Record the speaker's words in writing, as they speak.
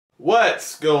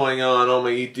What's going on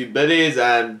my YouTube buddies?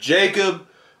 I'm Jacob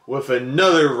with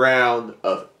another round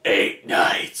of 8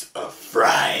 Nights of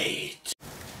Fright.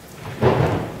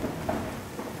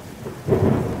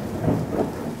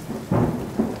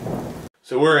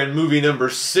 So we're in movie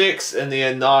number 6 in the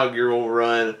inaugural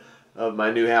run of my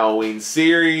new Halloween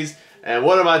series. And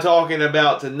what am I talking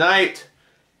about tonight?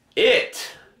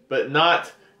 It, but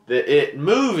not the It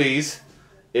movies.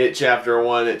 It Chapter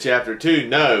 1, It Chapter 2.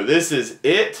 No, this is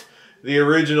It, the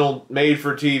original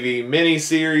made-for-TV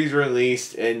miniseries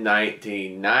released in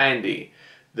 1990.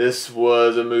 This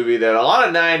was a movie that a lot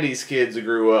of 90s kids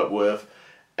grew up with,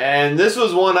 and this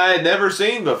was one I had never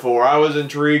seen before. I was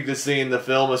intrigued to see the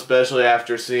film, especially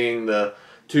after seeing the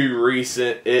 2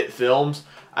 recent It films.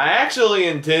 I actually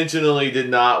intentionally did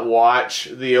not watch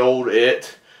the old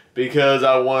It because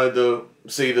I wanted to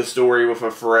see the story with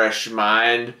a fresh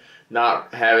mind.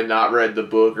 Having not read the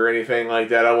book or anything like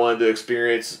that, I wanted to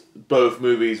experience both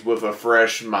movies with a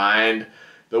fresh mind,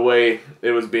 the way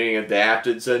it was being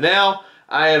adapted. So now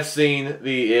I have seen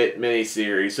the It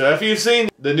miniseries. So if you've seen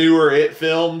the newer It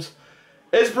films,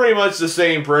 it's pretty much the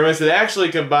same premise. It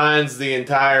actually combines the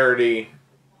entirety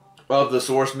of the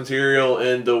source material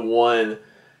into one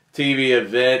TV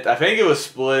event. I think it was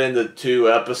split into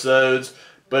 2 episodes,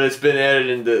 but it's been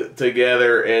edited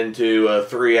together into a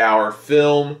 3-hour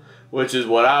film, which is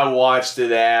what I watched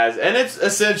it as. And it's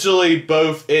essentially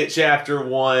both It Chapter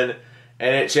 1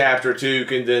 and It Chapter 2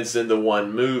 condensed into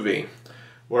one movie,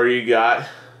 where you got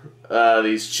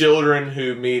these children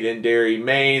who meet in Derry,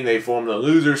 Maine. They form the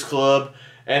Losers Club,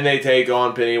 and they take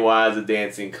on Pennywise the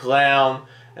Dancing Clown.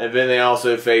 And then they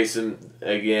also face him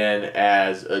again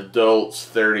as adults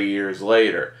 30 years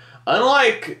later.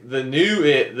 Unlike the new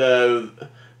It, though,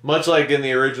 much like in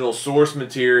the original source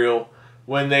material,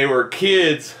 when they were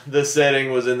kids, the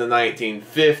setting was in the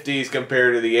 1950s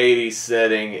compared to the 80s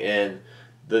setting in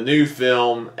the new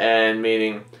film, and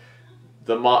meaning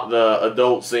the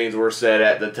adult scenes were set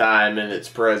at the time in its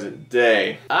present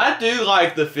day. I do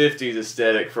like the 50s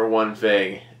aesthetic for one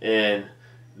thing in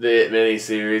the It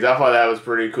miniseries. I thought that was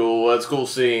pretty cool. It's cool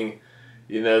seeing,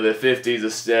 you know, the 50s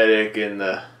aesthetic in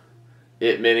the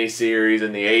It miniseries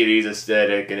and the 80s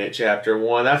aesthetic in It Chapter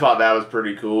 1. I thought that was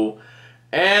pretty cool.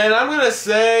 And I'm going to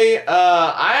say,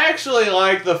 I actually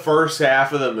liked the first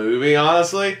half of the movie,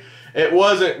 honestly. It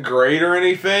wasn't great or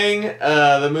anything.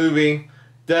 The movie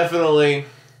definitely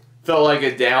felt like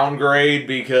a downgrade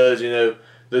because, you know,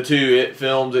 the 2 It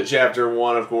films at Chapter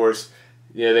 1, of course,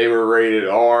 you know, they were rated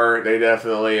R. They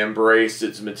definitely embraced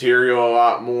its material a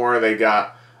lot more. They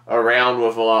got around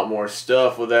with a lot more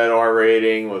stuff with that R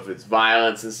rating, with its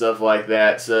violence and stuff like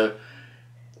that. So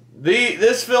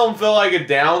this film felt like a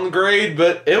downgrade,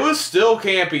 but it was still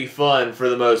campy fun for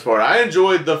the most part. I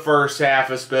enjoyed the first half,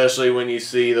 especially when you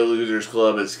see the Losers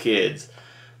Club as kids,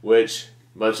 which,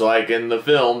 much like in the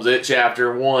films, It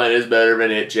Chapter 1 is better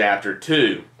than It Chapter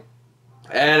 2.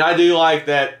 And I do like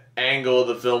that angle of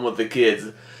the film with the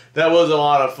kids. That was a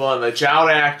lot of fun. The child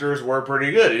actors were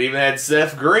pretty good. It even had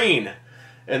Seth Green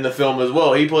in the film as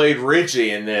well. He played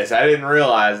Richie in this. I didn't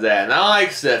realize that, and I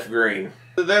like Seth Green.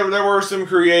 There were some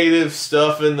creative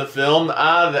stuff in the film.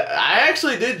 I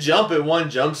actually did jump at one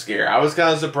jump scare. I was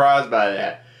kind of surprised by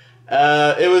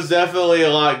that. It was definitely a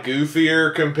lot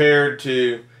goofier compared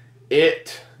to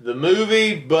It, the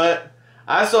movie, but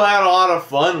I still had a lot of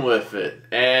fun with it.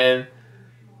 And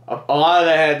a lot of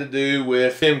that had to do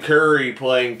with Tim Curry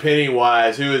playing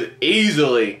Pennywise, who is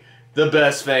easily the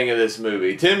best thing of this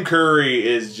movie. Tim Curry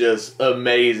is just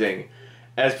amazing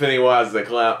as Pennywise the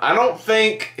Clown. I don't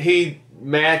think he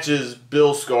matches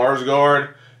Bill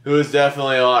Skarsgård, who is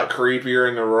definitely a lot creepier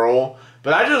in the role.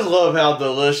 But I just love how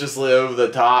deliciously over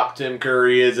the top Tim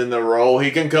Curry is in the role.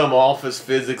 He can come off as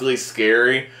physically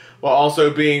scary while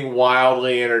also being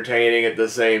wildly entertaining at the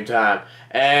same time.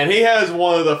 And he has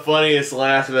one of the funniest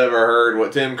laughs I've ever heard,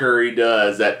 what Tim Curry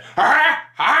does. That, aha,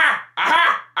 aha,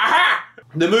 aha, aha.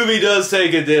 The movie does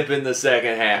take a dip in the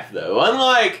second half, though.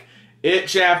 Unlike It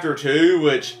Chapter 2,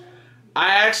 which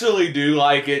I actually do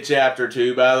like It Chapter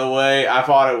 2, by the way. I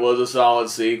thought it was a solid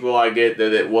sequel. I get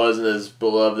that it wasn't as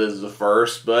beloved as the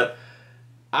first, but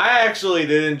I actually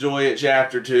did enjoy It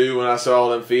Chapter 2 when I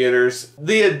saw it in theaters.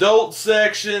 The adult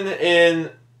section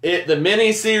in It, the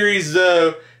miniseries,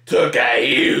 though, took a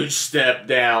huge step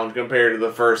down compared to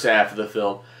the first half of the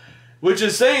film, which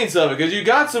is saying something, because you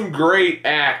got some great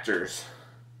actors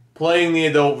playing the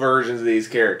adult versions of these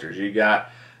characters. You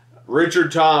got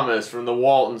Richard Thomas from the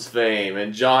Waltons fame,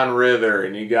 and John Ritter,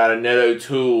 and you got Annette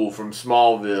O'Toole from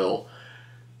Smallville.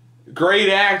 Great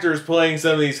actors playing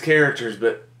some of these characters,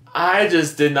 but I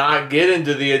just did not get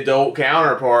into the adult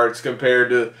counterparts compared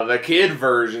to the kid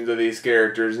versions of these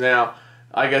characters. Now,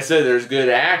 like I said, there's good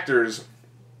actors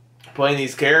playing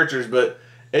these characters, but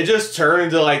it just turned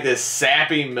into like this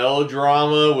sappy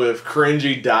melodrama with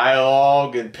cringy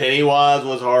dialogue, and Pennywise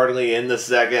was hardly in the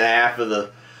second half of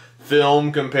the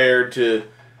film compared to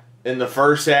in the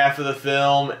first half of the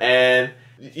film. And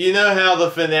you know how the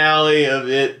finale of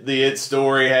the It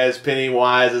story has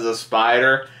Pennywise as a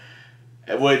spider,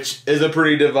 which is a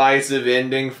pretty divisive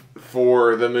ending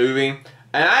for the movie.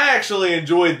 And I actually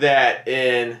enjoyed that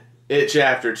in It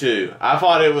Chapter 2. I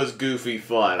thought it was goofy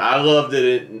fun. I loved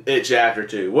it in It Chapter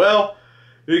 2. Well,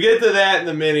 we get to that in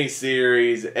the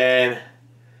miniseries, and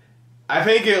I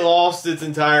think it lost its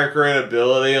entire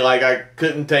credibility. Like, I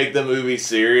couldn't take the movie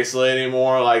seriously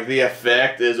anymore. Like, the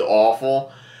effect is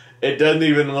awful. It doesn't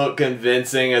even look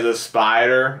convincing as a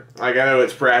spider. Like, I know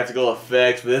it's practical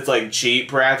effects, but it's like cheap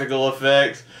practical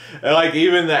effects. And like,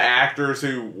 even the actors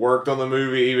who worked on the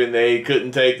movie, even they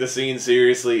couldn't take the scene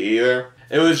seriously either.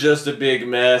 It was just a big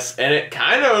mess, and it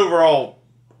kind of overall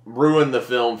ruined the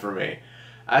film for me.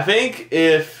 I think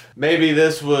if maybe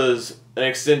this was an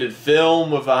extended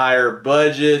film with a higher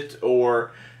budget,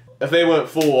 or if they went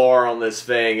full R on this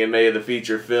thing and made it a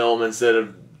feature film instead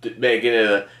of making it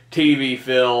a TV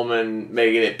film and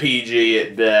making it PG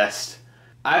at best,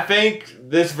 I think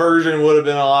this version would have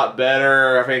been a lot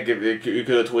better. I think if you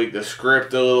could have tweaked the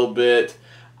script a little bit.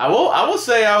 I will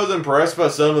say I was impressed by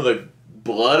some of the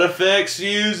blood effects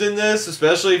used in this,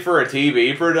 especially for a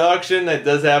TV production that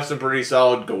does have some pretty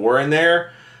solid gore in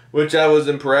there, which I was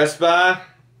impressed by.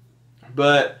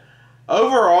 But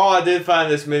overall, I did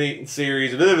find this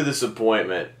mini-series a bit of a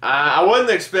disappointment. I wasn't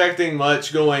expecting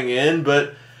much going in,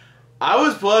 but I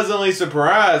was pleasantly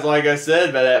surprised, like I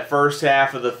said, by that first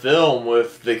half of the film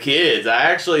with the kids.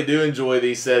 I actually do enjoy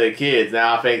these set of kids.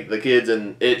 Now, I think the kids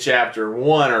in It Chapter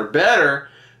 1 are better,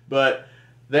 but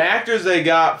the actors they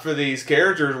got for these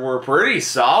characters were pretty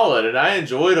solid, and I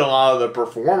enjoyed a lot of the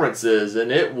performances,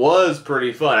 and it was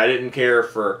pretty fun. I didn't care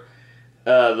for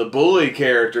the bully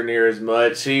character near as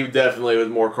much. He definitely was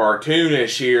more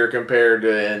cartoonish here compared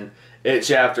to in It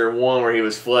Chapter 1, where he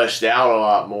was fleshed out a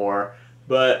lot more.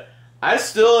 But I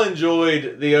still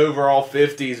enjoyed the overall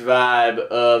 50s vibe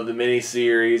of the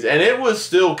miniseries, and it was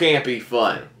still campy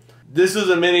fun. This is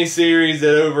a miniseries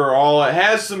that overall, it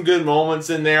has some good moments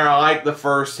in there. I like the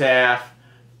first half.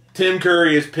 Tim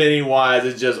Curry as Pennywise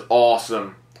is just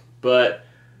awesome. But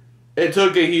it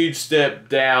took a huge step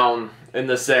down in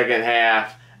the second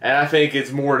half, and I think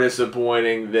it's more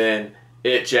disappointing than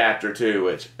It Chapter 2,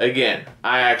 which, again,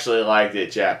 I actually liked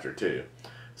It Chapter 2.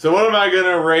 So what am I going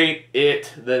to rate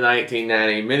It, the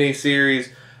 1990 miniseries?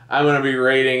 I'm going to be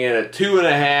rating it a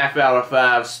 2.5 out of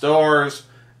 5 stars.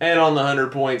 And on the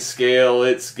 100-point scale,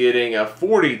 it's getting a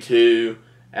 42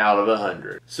 out of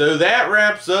 100. So that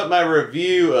wraps up my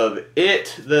review of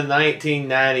It, the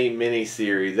 1990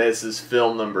 miniseries. This is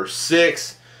film number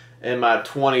 6 in my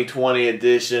 2020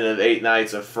 edition of 8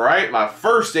 Nights of Fright, my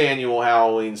first annual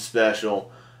Halloween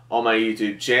special on my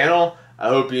YouTube channel. I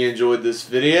hope you enjoyed this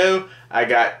video. I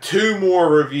got 2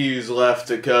 more reviews left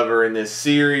to cover in this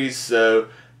series, so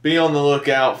be on the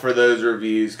lookout for those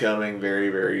reviews coming very,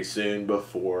 very soon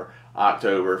before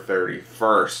October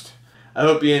 31st. I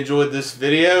hope you enjoyed this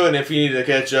video, and if you need to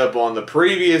catch up on the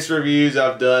previous reviews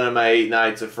I've done in my 8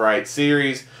 Nights of Fright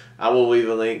series, I will leave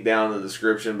a link down in the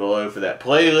description below for that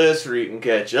playlist where you can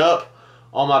catch up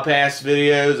on my past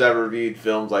videos. I've reviewed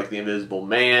films like The Invisible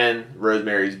Man,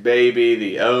 Rosemary's Baby,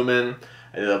 The Omen.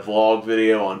 I did a vlog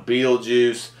video on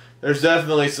Beetlejuice. There's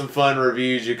definitely some fun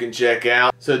reviews you can check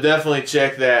out. So definitely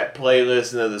check that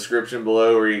playlist in the description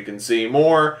below where you can see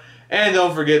more. And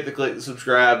don't forget to click the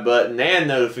subscribe button and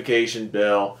notification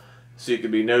bell so you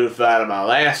can be notified of my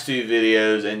last 2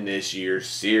 videos in this year's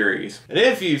series. And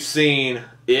if you've seen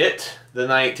It, the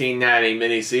 1990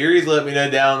 miniseries, let me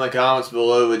know down in the comments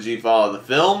below. Did you follow the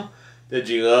film? Did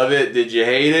you love it? Did you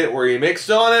hate it? Were you mixed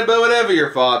on it? But whatever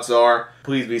your thoughts are,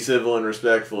 please be civil and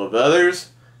respectful of others.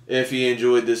 If you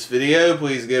enjoyed this video,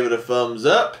 please give it a thumbs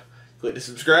up. Click the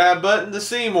subscribe button to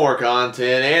see more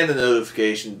content and the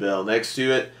notification bell next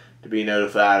to it to be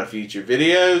notified of future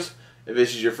videos. If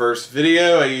this is your first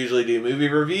video, I usually do movie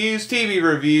reviews, TV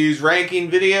reviews, ranking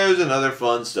videos, and other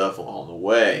fun stuff along the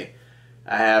way.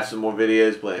 I have some more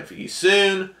videos planned for you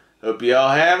soon. Hope you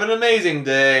all have an amazing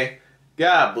day.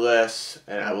 God bless,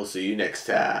 and I will see you next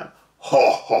time.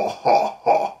 Ha ha ha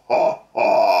ha ha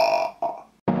ha.